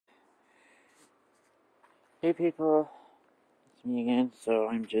Hey people, it's me again. So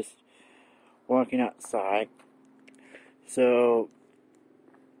I'm just walking outside. So,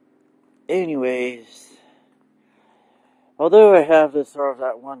 anyways, although I have this sort of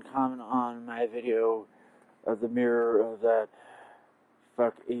that one comment on my video of the mirror of that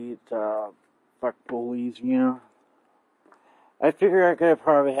fuck bullies, I figure I could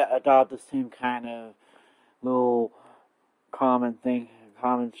probably adopt the same kind of little common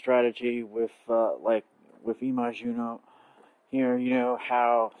strategy with with Imajuno here.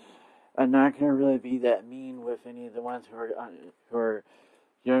 How I'm not gonna really be that mean with any of the ones who are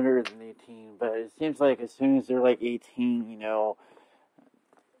younger than 18, but it seems like as soon as they're like 18,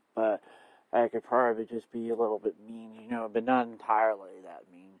 but I could probably just be a little bit mean, but not entirely that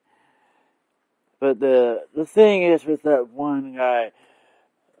mean. But the thing is with that one guy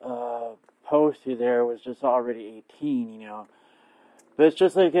posted there was just already 18. But it's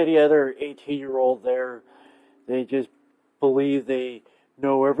just like any other 18-year-old there. They just believe they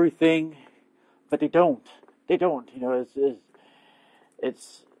know everything, but they don't. They don't. It's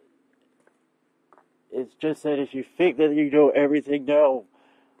it's just that if you think that you know everything, no,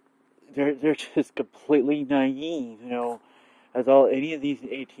 they're just completely naive. As all any of these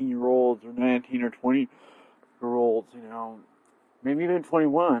 18-year-olds or 19 or 20-year-olds, maybe even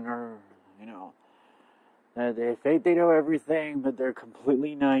 21, or they think they know everything, but they're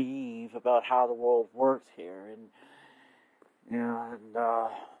completely naive about how the world works here, and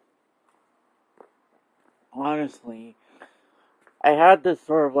honestly, I had this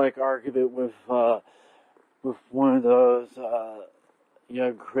sort of like argument with one of those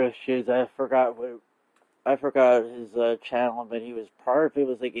young Christians. I forgot his channel, but he was probably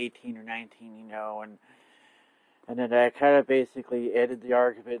was like 18 or 19, and then I kind of basically ended the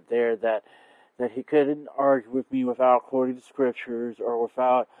argument there that he couldn't argue with me without quoting the scriptures or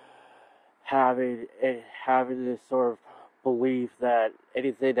without having this sort of belief that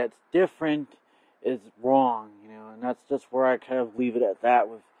anything that's different is wrong, and that's just where I kind of leave it at that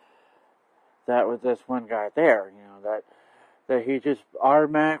with this one guy there, that he just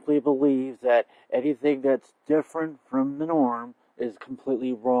automatically believes that anything that's different from the norm is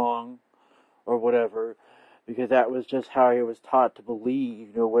completely wrong or whatever, because that was just how he was taught to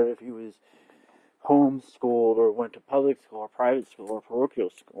believe, whether if he was homeschooled or went to public school or private school or parochial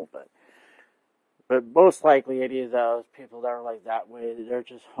school, but most likely any of those people that are like that way, they're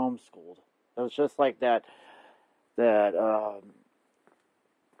just homeschooled. It was just like that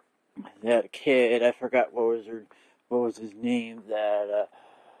kid, I forgot what was his name, that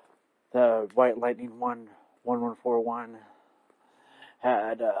the White Lightning 1141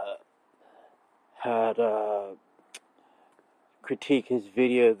 had critiqued his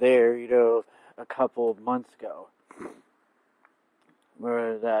video there, a couple of months ago,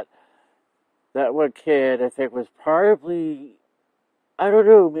 where that one kid, I think, was probably, I don't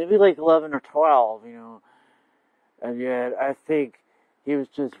know, maybe like 11 or 12, and yet I think he was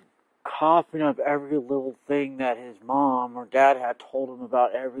just coughing up every little thing that his mom or dad had told him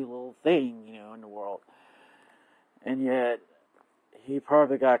about every little thing, in the world. And yet, he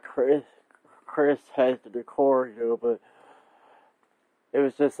probably got criticized to the core, but it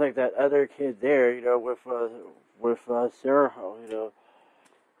was just like that other kid there, with Saraho,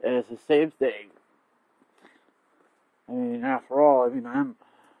 and it's the same thing. I mean, after all, I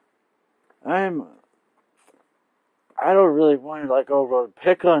don't really want to like over and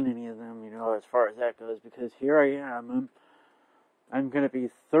pick on any of them, as far as that goes, because here I am, I'm gonna be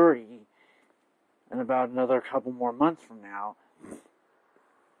 30 in about another couple more months from now,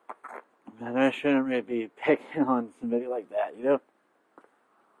 and I shouldn't really be picking on somebody like that,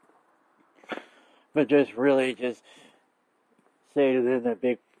 but just really just say to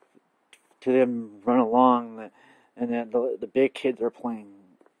them run along, and then the big kids are playing,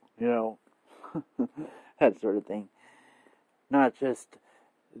 that sort of thing. Not just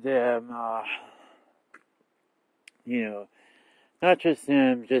them, not just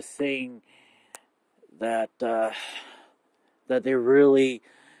them just saying that that they really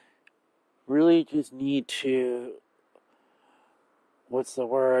just need to, what's the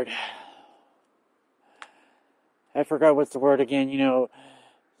word? I forgot what's the word again.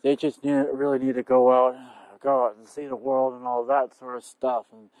 They just really need to go out and see the world and all that sort of stuff,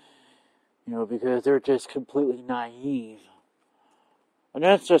 and because they're just completely naive. And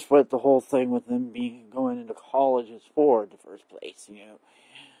that's just what the whole thing with them going into college is for in the first place,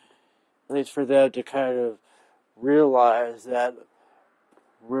 At least for them to kind of realize that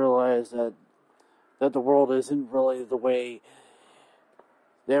the world isn't really the way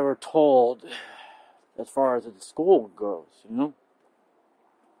they were told as far as the school goes,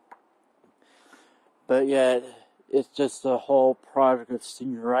 But yet, it's just the whole product of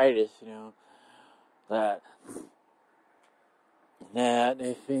senioritis, that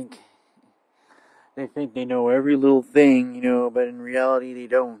they think they know every little thing, but in reality they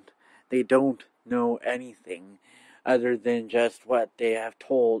don't. They don't know anything other than just what they have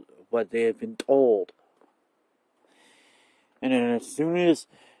been told. And then as soon as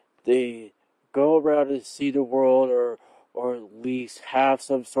they go around and see the world, or at least have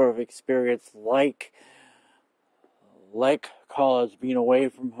some sort of experience like college, being away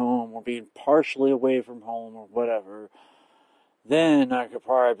from home or being partially away from home or whatever, then I could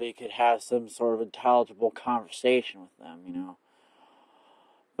have some sort of intelligible conversation with them,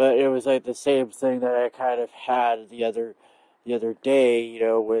 But it was like the same thing that I kind of had the other day,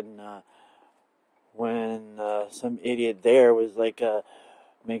 when some idiot there was like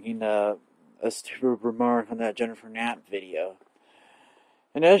making a stupid remark on that Jennifer Knapp video.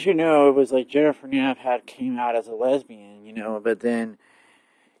 And as you know, it was like Jennifer Knapp came out as a lesbian, but then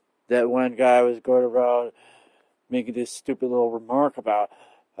that one guy was going around making this stupid little remark about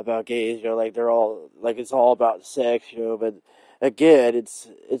gays, like they're all, like it's all about sex, but again, it's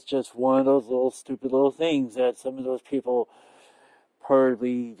just one of those little stupid little things that some of those people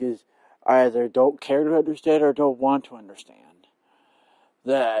probably just either don't care to understand or don't want to understand.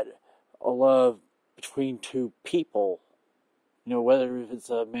 That a love between two people, whether if it's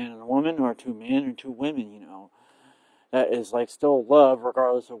a man and a woman or two men or two women, that is like still love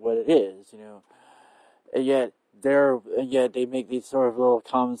regardless of what it is, And yet they make these sort of little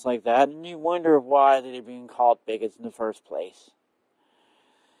comments like that, and you wonder why they're being called bigots in the first place.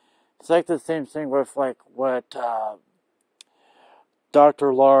 It's like the same thing with like what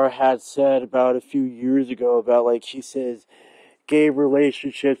Dr. Laura had said about a few years ago about, like, she says gay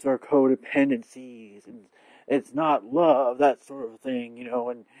relationships are codependencies and it's not love, that sort of thing,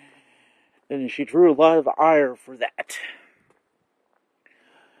 and she drew a lot of ire for that.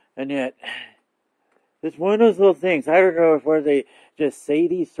 And yet, it's one of those little things. I don't know if where they just say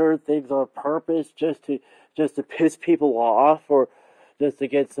these certain things on purpose just to piss people off or just to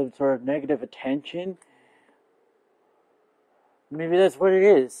get some sort of negative attention. Maybe that's what it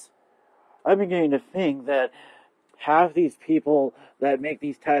is. I'm beginning to think that half these people that make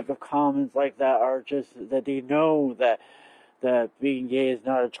these type of comments like that are just that they know that being gay is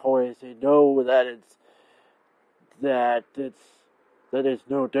not a choice. They know that it's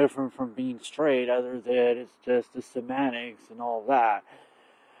no different from being straight, other than it's just the semantics and all that.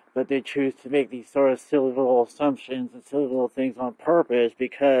 But they choose to make these sort of silly little assumptions and silly little things on purpose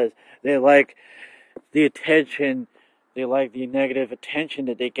because they like the attention, they like the negative attention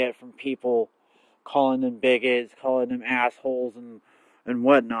that they get from people calling them bigots, calling them assholes and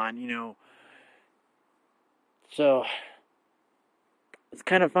whatnot, So, it's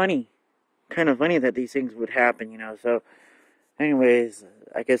kind of funny. Kind of funny that these things would happen, So, anyways,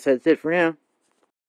 I guess that's it for now.